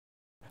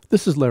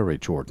This is Larry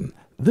Jordan.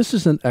 This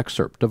is an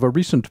excerpt of a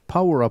recent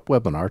Power Up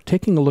webinar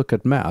taking a look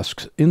at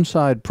masks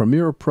inside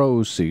Premiere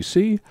Pro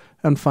CC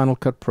and Final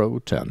Cut Pro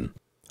 10.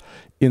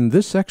 In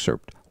this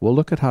excerpt, we'll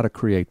look at how to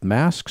create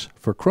masks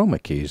for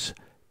Chroma-Keys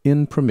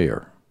in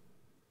Premiere.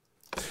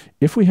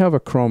 If we have a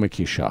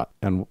Chroma-Key shot,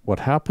 and what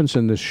happens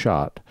in this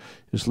shot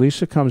is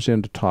Lisa comes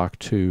in to talk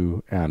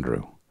to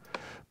Andrew.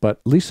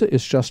 But Lisa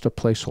is just a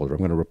placeholder. I'm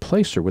going to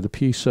replace her with a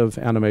piece of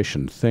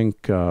animation.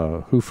 Think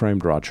Who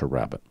Framed Roger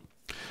Rabbit.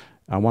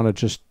 I want to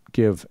just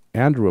give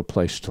Andrew a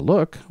place to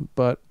look,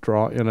 but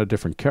draw in a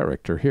different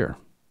character here.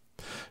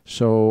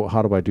 So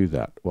how do I do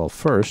that? Well,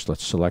 first,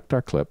 let's select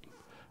our clip.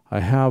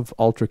 I have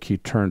Alt key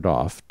turned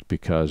off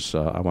because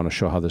I want to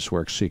show how this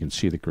works so you can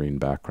see the green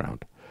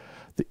background.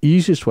 The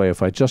easiest way,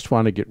 if I just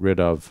want to get rid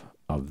of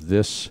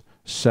this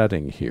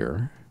setting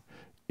here,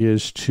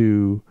 is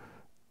to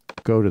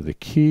go to the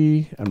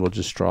key and we'll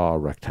just draw a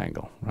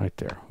rectangle right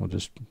there. We'll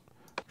just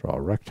draw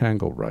a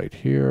rectangle right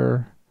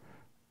here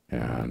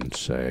and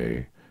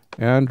say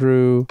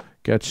Andrew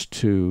gets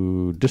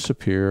to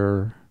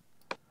disappear.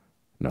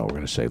 No, we're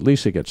going to say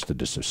Lisa gets to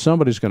disappear.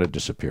 Somebody's going to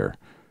disappear.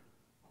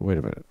 Wait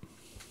a minute.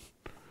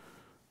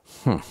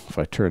 If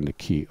I turn the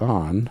key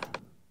on,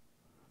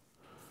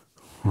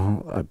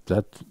 well,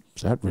 that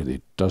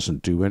really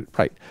doesn't do it.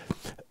 Right.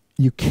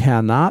 You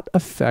cannot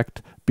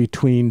affect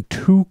between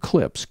two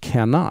clips.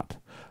 Cannot.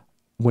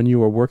 When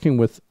you are working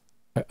with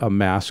a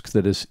mask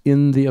that is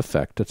in the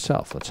effect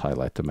itself. Let's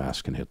highlight the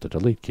mask and hit the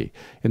delete key.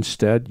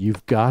 Instead,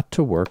 you've got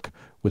to work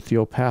with the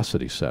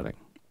opacity setting.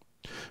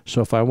 So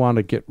if I want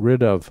to get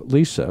rid of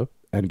Lisa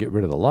and get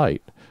rid of the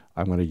light,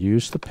 I'm going to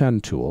use the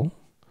pen tool,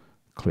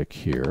 click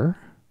here,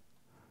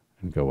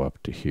 and go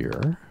up to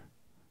here,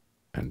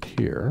 and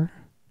here,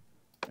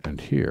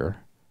 and here,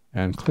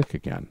 and click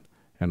again.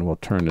 And we'll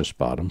turn this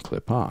bottom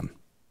clip on.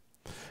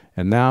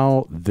 And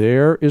now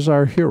there is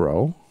our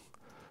hero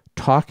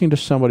talking to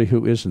somebody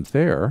who isn't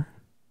there,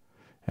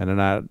 and then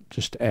I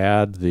just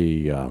add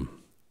the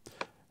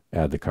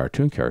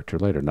cartoon character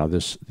later. Now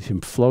this, him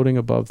floating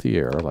above the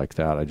air like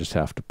that, I just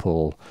have to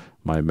pull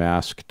my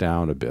mask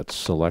down a bit,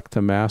 select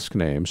the mask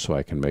name so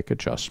I can make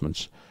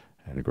adjustments,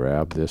 and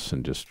grab this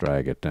and just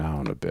drag it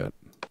down a bit.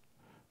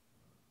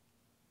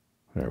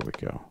 There we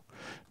go.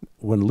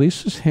 When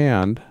Lisa's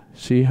hand,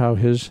 see how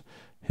his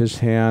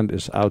hand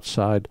is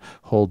outside,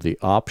 hold the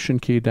Option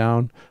key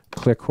down,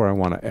 click where I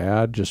want to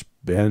add, just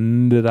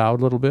bend it out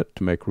a little bit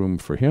to make room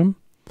for him.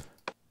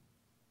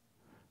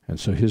 And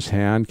so his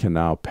hand can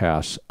now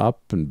pass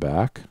up and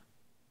back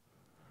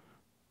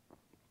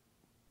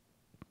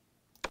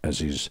as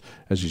he's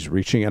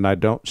reaching, and I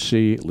don't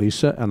see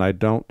Lisa and I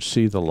don't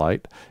see the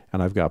light,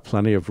 and I've got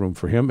plenty of room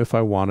for him. If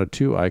I wanted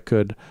to, I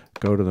could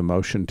go to the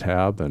Motion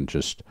tab and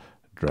just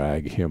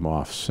drag him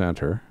off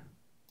center.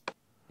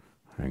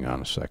 Hang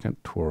on a second,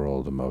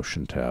 twirl the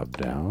Motion tab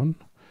down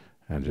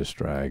and just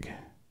drag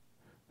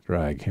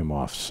him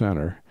off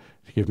center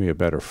to give me a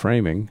better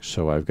framing,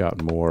 so I've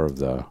got more of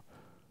the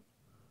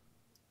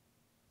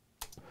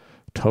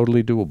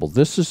totally doable.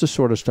 This is the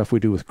sort of stuff we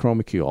do with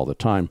Chroma-Key all the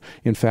time.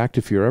 In fact,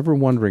 if you're ever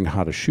wondering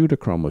how to shoot a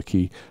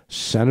Chroma-Key,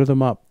 center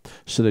them up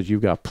so that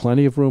you've got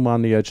plenty of room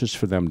on the edges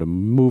for them to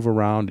move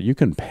around. You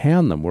can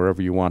pan them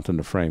wherever you want in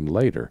the frame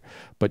later,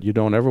 but you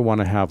don't ever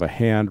want to have a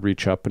hand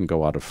reach up and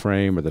go out of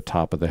frame or the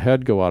top of the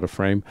head go out of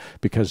frame,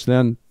 because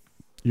then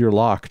you're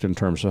locked in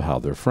terms of how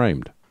they're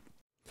framed.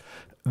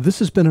 This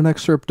has been an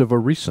excerpt of a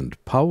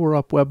recent Power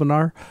Up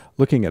webinar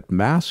looking at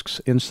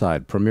masks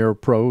inside Premiere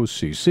Pro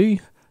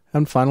CC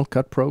and Final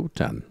Cut Pro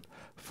 10.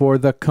 For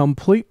the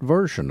complete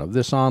version of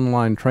this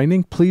online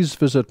training, please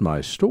visit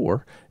my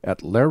store at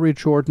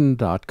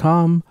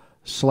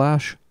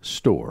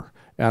larryjordan.com/store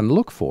and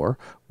look for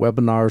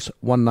webinars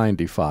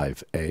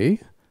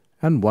 195A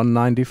and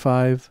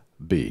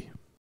 195B.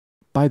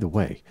 By the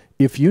way,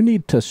 if you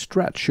need to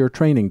stretch your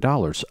training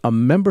dollars, a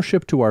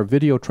membership to our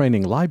video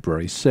training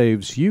library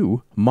saves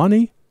you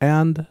money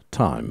and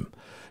time.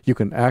 You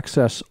can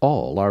access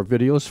all our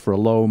videos for a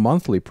low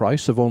monthly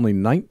price of only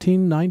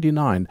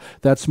 $19.99.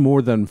 That's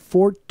more than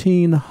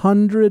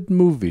 1,400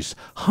 movies,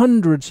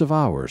 hundreds of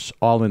hours,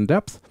 all in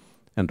depth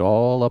and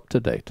all up to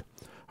date.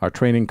 Our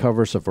training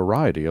covers a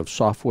variety of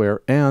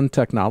software and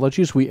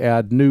technologies. We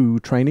add new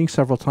training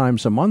several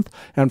times a month.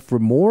 And for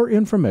more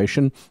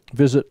information,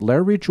 visit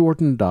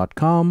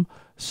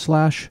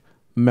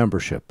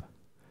larryjordan.com/membership.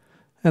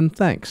 And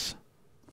thanks.